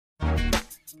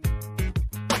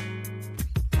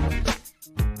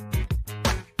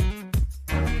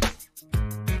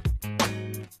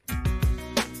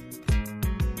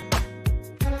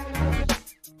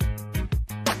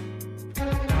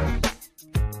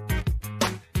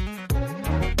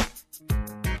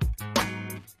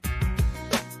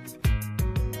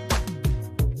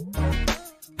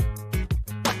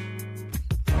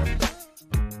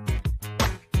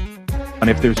And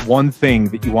if there's one thing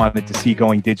that you wanted to see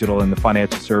going digital in the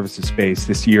financial services space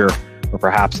this year, or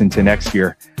perhaps into next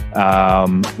year,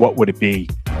 what would it be?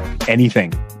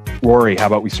 Anything. Rory, how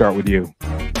about we start with you?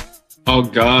 Oh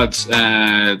God,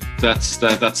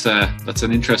 that's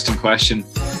an interesting question.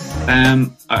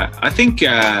 I think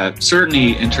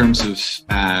certainly in terms of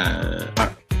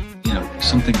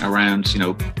something around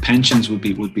pensions would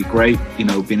be great.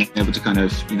 Being able to kind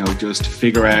of just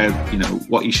figure out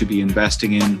what you should be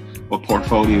investing in, what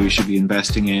portfolio you should be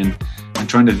investing in, and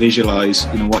trying to visualize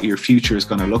what your future is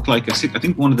going to look like. I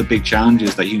think one of the big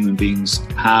challenges that human beings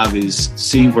have is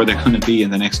seeing where they're going to be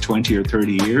in the next 20 or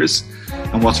 30 years,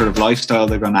 and what sort of lifestyle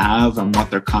they're going to have, and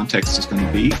what their context is going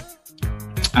to be.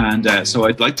 And so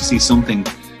I'd like to see something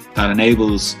that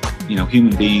enables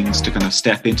human beings to kind of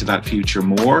step into that future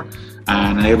more,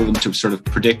 and enable them to sort of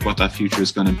predict what that future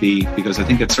is going to be, because I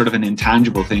think it's sort of an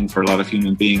intangible thing for a lot of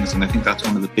human beings, and I think that's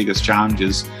one of the biggest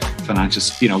challenges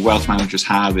financial, wealth managers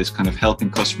have, is kind of helping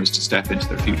customers to step into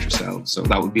their future selves. So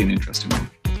that would be an interesting one.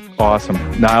 Awesome.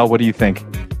 Niall, what do you think?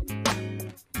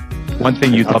 One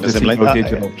thing you'd love to see go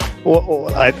digital.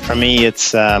 For me,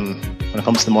 it's when it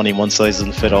comes to money, one size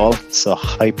doesn't fit all. So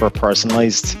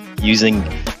hyper-personalized, using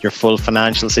your full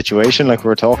financial situation, like we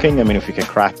were talking. I mean, if we could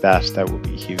crack that, that would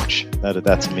be huge. That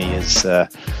to me is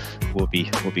would be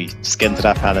skin to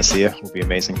that panacea. Would be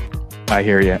amazing. I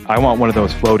hear you. I want one of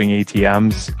those floating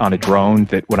ATMs on a drone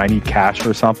that when I need cash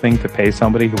or something to pay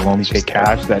somebody who will only take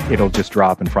cash, that it'll just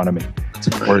drop in front of me.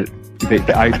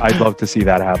 I'd love to see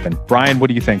that happen. Bryan, what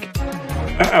do you think?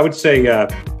 I would say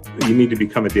you need to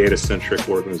become a data-centric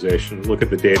organization. Look at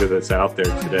the data that's out there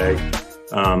today.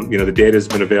 The data has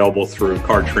been available through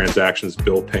card transactions,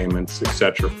 bill payments,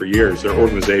 etc. for years. There are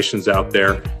organizations out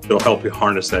there that'll help you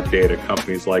harness that data.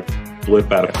 Companies like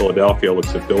Blip out of Philadelphia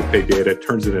looks at bill pay data,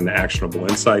 turns it into actionable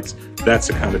insights. That's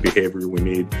the kind of behavior we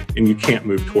need. And you can't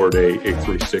move toward a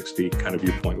 360 kind of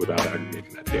viewpoint without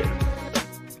aggregating that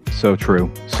data. So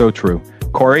true. So true.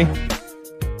 Cory?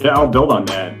 Yeah, I'll build on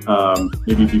that.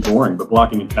 Maybe it'd be boring, but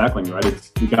blocking and tackling,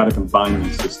 right? You got to combine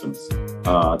these systems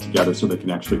together so they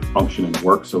can actually function and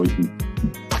work. So we can,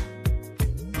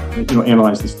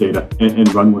 analyze this data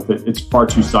and run with it. It's far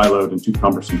too siloed and too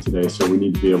cumbersome today. So we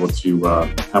need to be able to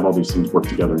have all these things work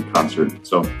together in concert.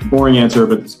 So boring answer,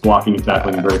 but it's blocking and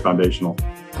tackling and very foundational.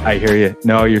 I hear you.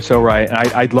 No, you're so right. And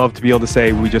I'd love to be able to say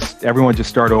everyone just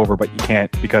start over, but you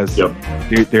can't, because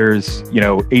there's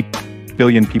 8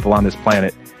 billion people on this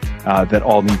planet that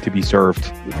all need to be served,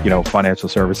 financial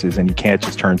services, and you can't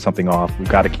just turn something off. We've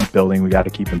got to keep building. We got to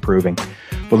keep improving.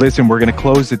 But listen, we're going to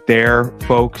close it there,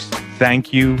 folks.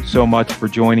 Thank you so much for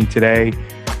joining today.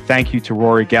 Thank you to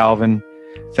Rory Galvin.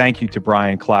 Thank you to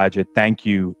Bryan Clagett. Thank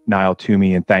you, Niall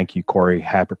Twomey, and thank you, Cory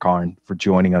Haberkorn, for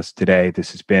joining us today.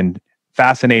 This has been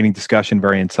fascinating discussion,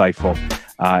 very insightful.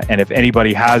 And if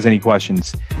anybody has any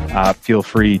questions, feel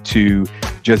free to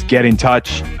just get in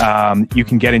touch. You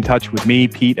can get in touch with me,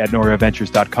 Pete at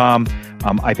NorioVentures.com.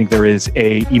 I think there is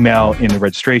an email in the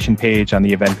registration page on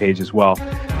the event page as well.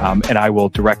 And I will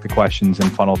direct the questions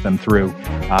and funnel them through.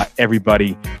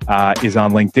 Everybody is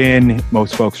on LinkedIn.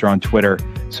 Most folks are on Twitter.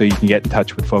 So you can get in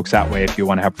touch with folks that way if you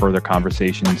want to have further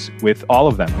conversations with all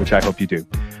of them, which I hope you do.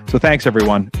 So thanks,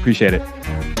 everyone. Appreciate it.